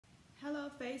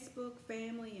Facebook,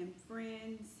 family and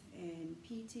friends, and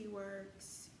PT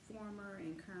Works, former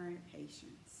and current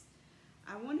patients.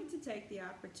 I wanted to take the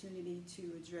opportunity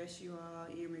to address you all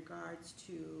in regards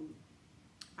to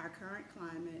our current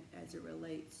climate as it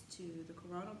relates to the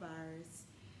coronavirus,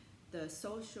 the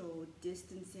social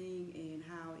distancing, and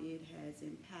how it has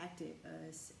impacted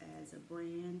us as a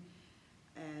brand,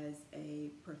 as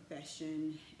a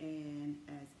profession, and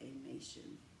as a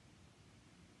nation.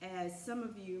 As some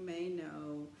of you may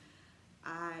know,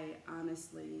 I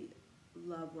honestly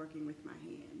love working with my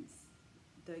hands.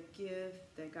 The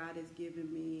gift that God has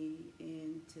given me,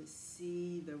 and to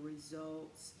see the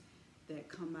results that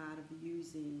come out of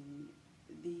using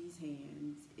these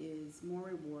hands is more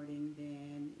rewarding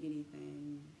than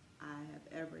anything I have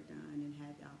ever done and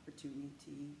had the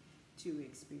opportunity to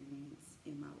experience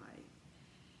in my life.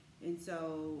 And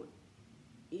so,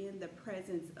 in the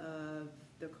presence of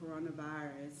the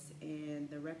coronavirus and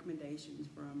the recommendations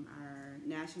from our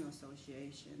national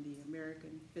association, the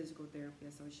American Physical Therapy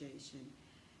Association,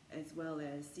 as well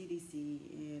as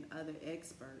CDC and other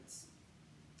experts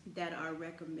that are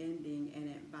recommending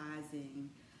and advising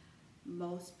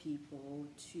most people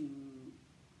to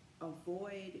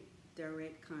avoid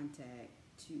direct contact,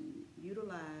 to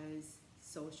utilize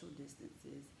social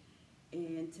distances,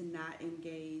 and to not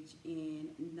engage in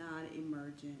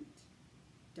non-emergent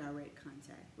direct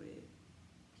contact with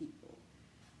people.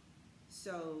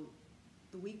 So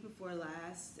the week before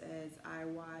last, as I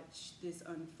watched this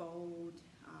unfold,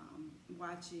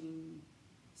 watching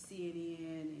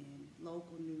CNN and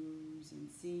local news and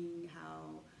seeing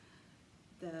how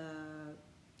the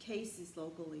cases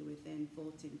locally within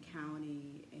Fulton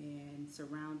County and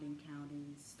surrounding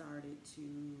counties started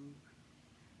to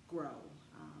grow.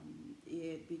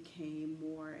 It became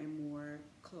more and more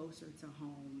closer to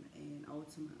home, and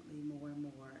ultimately more and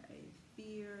more a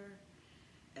fear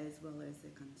as well as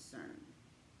a concern.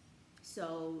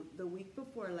 So the week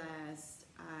before last,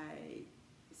 I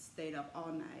stayed up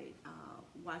all night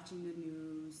watching the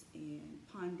news and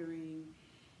pondering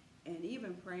and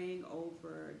even praying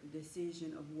over the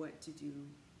decision of what to do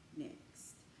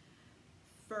next.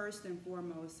 First and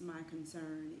foremost, my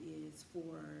concern is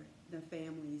for the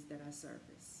families that I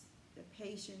service, the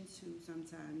patients who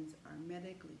sometimes are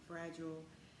medically fragile,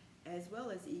 as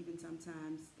well as even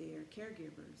sometimes their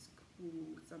caregivers,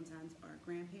 who sometimes are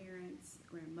grandparents,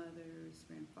 grandmothers,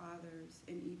 grandfathers,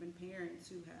 and even parents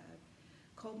who have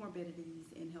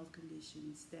comorbidities and health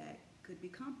conditions that could be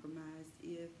compromised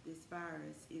if this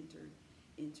virus entered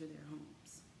into their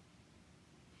homes.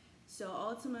 So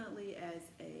ultimately, as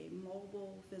a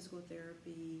mobile physical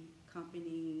therapy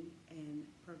company and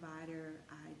provider,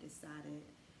 I decided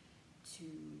to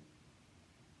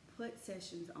put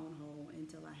sessions on hold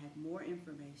until I had more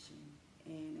information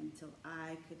and until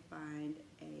I could find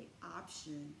an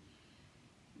option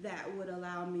that would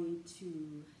allow me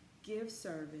to give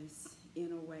service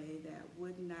in a way that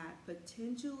would not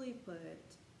potentially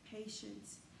put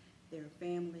patients, their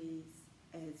families,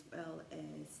 as well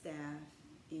as staff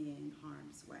in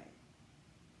harm's way.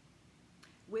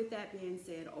 With that being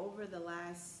said, over the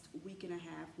last week and a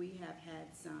half, we have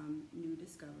had some new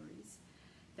discoveries,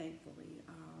 thankfully.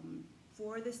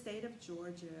 For the state of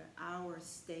Georgia, our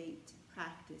state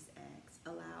practice act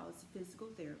allows physical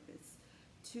therapists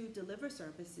to deliver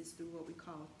services through what we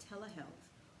call telehealth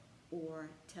or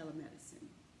telemedicine.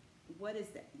 What is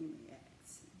that, you may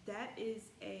ask? That is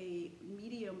a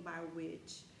medium by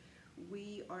which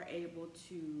we are able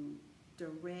to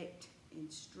direct,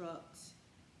 instruct,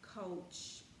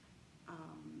 coach,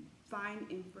 find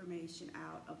information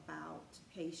out about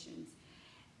patients,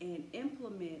 and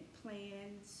implement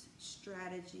plans,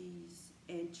 strategies,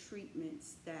 and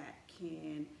treatments that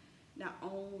can not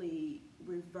only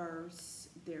reverse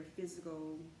their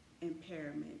physical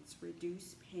impairments,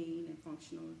 reduce pain and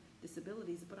functional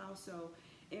disabilities, but also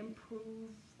improve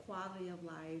quality of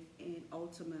life and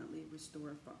ultimately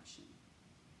restore function.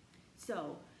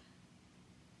 So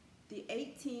the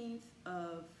 18th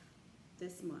of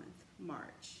this month,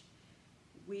 March,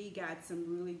 we got some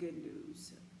really good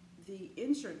news. The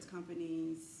insurance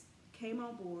companies came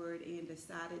on board and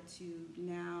decided to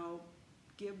now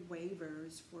give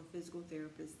waivers for physical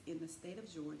therapists in the state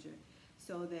of Georgia,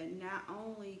 so that not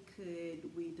only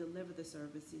could we deliver the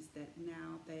services, that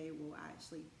now they will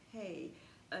actually pay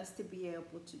us to be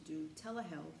able to do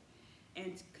telehealth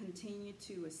and to continue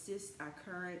to assist our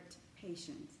current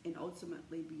patients and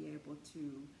ultimately be able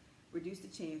to reduce the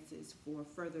chances for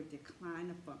further decline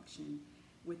of function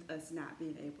with us not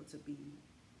being able to be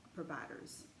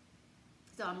providers.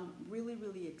 So I'm really,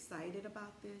 really excited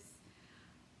about this.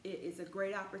 it is a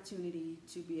great opportunity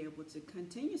to be able to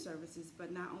continue services,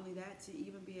 but not only that, to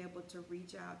even be able to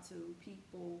reach out to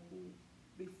people who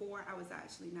before I was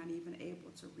actually not even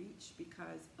able to reach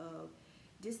because of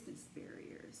distance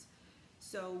barriers.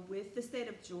 So with the state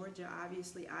of Georgia,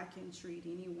 obviously I can treat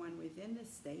anyone within the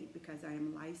state because I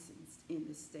am licensed in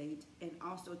the state, and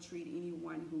also treat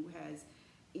anyone who has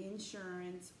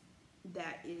insurance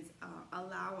that is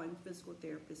allowing physical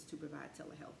therapists to provide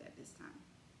telehealth at this time.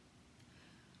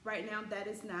 Right now, that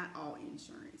is not all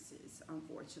insurances,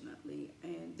 unfortunately,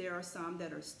 and there are some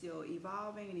that are still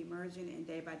evolving and emerging, and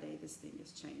day by day this thing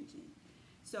is changing.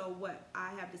 So what I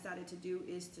have decided to do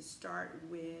is to start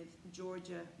with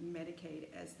Georgia Medicaid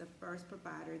as the first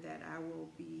provider that I will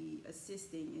be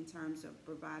assisting in terms of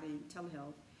providing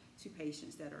telehealth to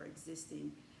patients that are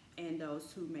existing and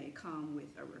those who may come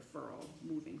with a referral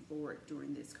moving forward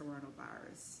during this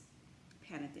coronavirus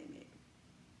pandemic.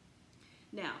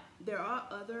 Now, there are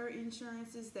other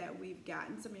insurances that we've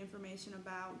gotten some information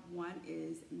about. One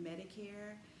is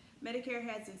Medicare. Medicare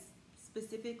hasn't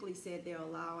specifically said they're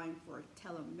allowing for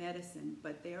telemedicine,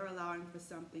 but they're allowing for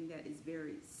something that is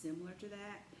very similar to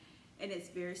that. And it's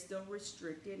very still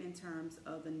restricted in terms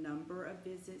of the number of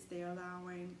visits they're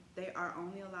allowing. They are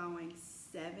only allowing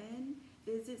 7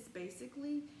 visits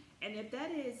basically. And if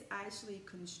that is actually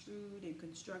construed and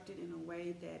constructed in a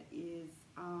way that is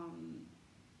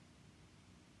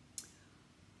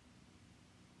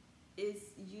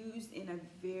used in a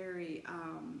very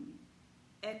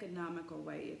economical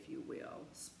way, if you will,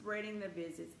 spreading the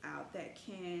visits out, that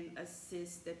can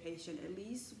assist the patient at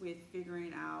least with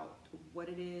figuring out what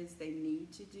it is they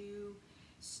need to do,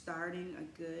 starting a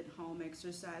good home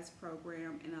exercise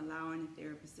program, and allowing the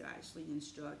therapist to actually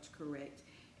instruct, correct,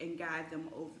 and guide them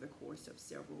over the course of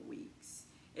several weeks.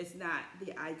 It's not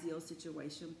the ideal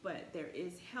situation, but there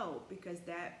is help because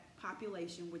that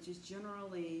population, which is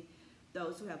generally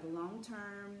those who have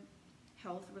long-term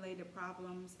health-related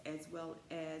problems, as well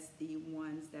as the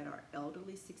ones that are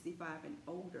elderly, 65 and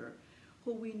older,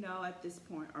 who we know at this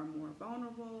point are more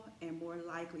vulnerable and more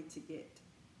likely to get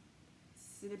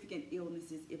significant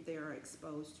illnesses if they are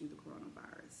exposed to the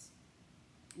coronavirus.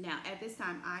 Now, at this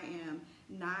time, I am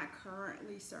not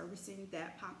currently servicing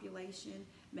that population,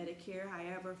 Medicare.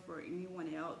 However, for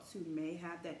anyone else who may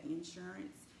have that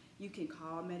insurance, you can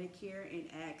call Medicare and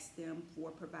ask them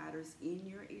for providers in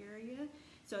your area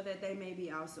so that they may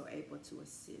be also able to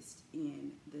assist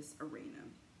in this arena.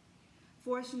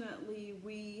 Fortunately,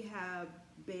 we have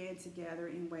band together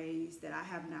in ways that I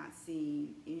have not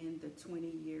seen in the 20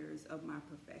 years of my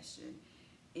profession,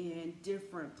 in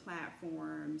different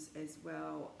platforms as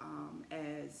well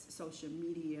as social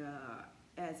media,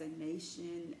 as a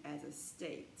nation, as a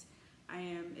state. I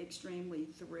am extremely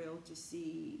thrilled to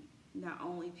see not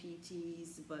only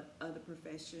PTs but other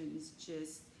professions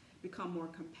just become more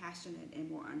compassionate and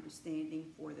more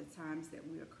understanding for the times that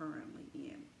we are currently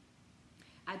in.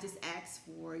 I just ask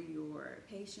for your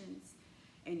patience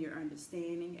and your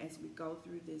understanding as we go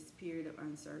through this period of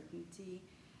uncertainty,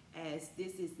 as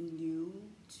this is new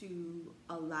to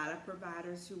a lot of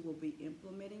providers who will be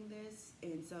implementing this,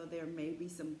 and so there may be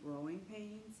some growing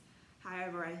pains.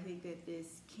 However, I think that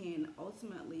this can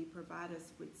ultimately provide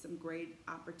us with some great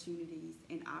opportunities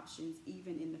and options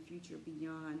even in the future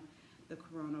beyond the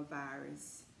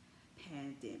coronavirus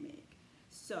pandemic.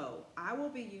 So I will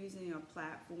be using a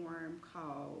platform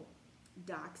called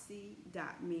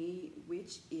Doxy.me,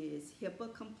 which is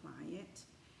HIPAA compliant,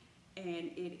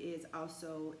 and it is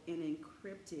also an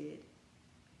encrypted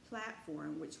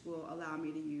platform which will allow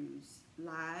me to use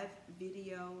live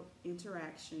video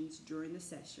interactions during the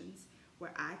sessions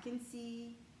where I can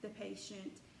see the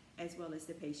patient as well as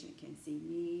the patient can see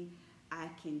me. I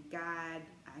can guide,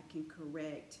 I can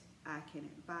correct, I can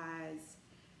advise,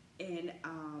 and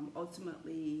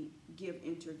ultimately give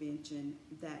intervention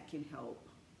that can help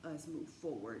us move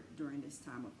forward during this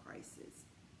time of crisis.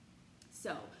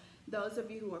 So those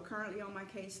of you who are currently on my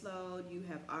caseload, you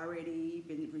have already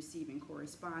been receiving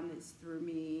correspondence through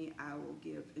me. I will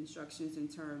give instructions in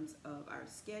terms of our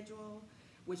schedule,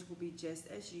 which will be just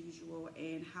as usual,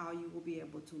 and how you will be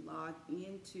able to log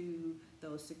into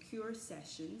those secure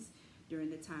sessions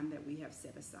during the time that we have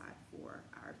set aside for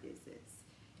our visits.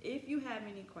 If you have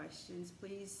any questions,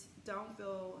 please don't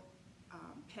feel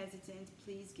hesitant.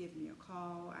 Please give me a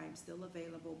call. I am still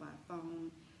available by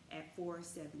phone at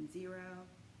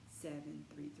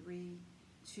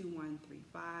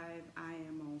 470-733-2135. I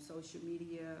am on social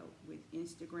media with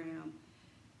Instagram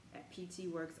at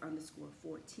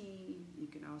PTWorks_14. You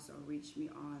can also reach me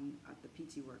on the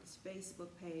PTWorks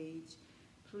Facebook page.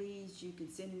 Please, you can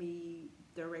send me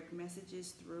direct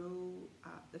messages through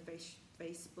the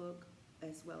Facebook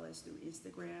as well as through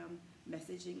Instagram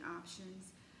messaging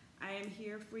options. I am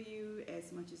here for you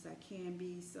as much as I can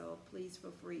be, so please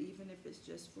feel free, even if it's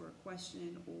just for a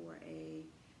question or a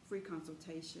free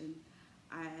consultation.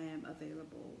 I am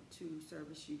available to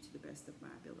service you to the best of my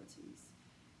abilities.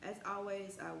 As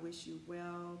always, I wish you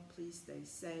well. Please stay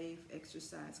safe,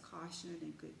 exercise caution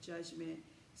and good judgment,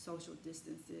 social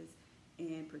distances,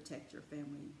 and protect your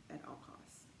family at all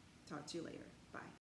costs. Talk to you later. Bye.